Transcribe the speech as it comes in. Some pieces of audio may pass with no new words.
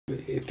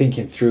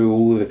thinking through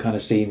all the kind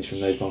of scenes from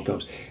those Bond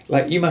films,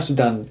 like you must have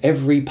done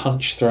every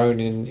punch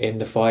thrown in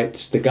the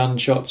fights, the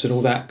gunshots and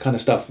all that kind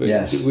of stuff.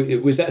 Yes.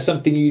 Was that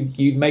something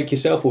you'd make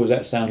yourself, or was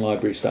that sound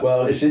library stuff?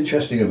 Well, it's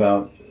interesting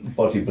about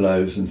body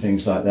blows and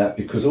things like that,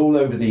 because all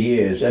over the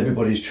years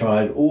everybody's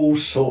tried all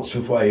sorts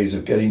of ways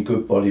of getting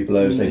good body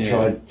blows. They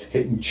tried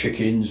hitting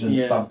chickens and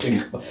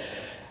thumping,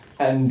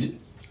 and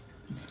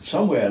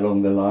somewhere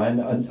along the line,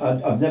 and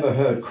I've never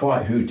heard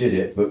quite who did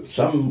it, but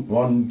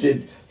someone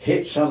did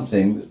hit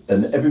something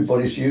and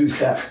everybody's used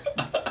that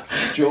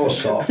jaw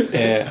sock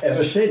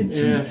ever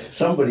since. And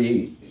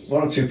somebody,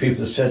 one or two people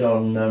have said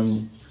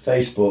on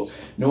Facebook,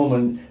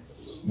 Norman,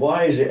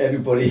 why is it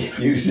everybody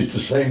uses the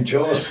same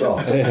jaw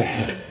sock?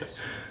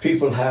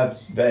 People have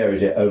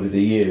varied it over the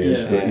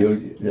years, but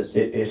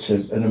it's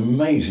an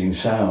amazing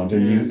sound,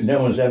 and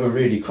no one's ever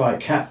really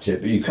quite capped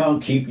it, but you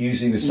can't keep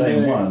using the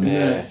same one.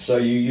 So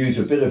you use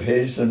a bit of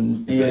his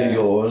and a bit of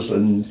yours,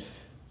 and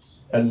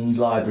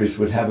libraries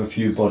would have a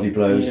few body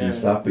blows and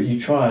stuff, but you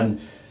try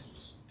and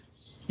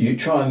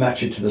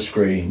match it to the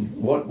screen.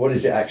 What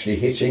is it actually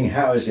hitting?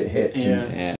 How is it hit?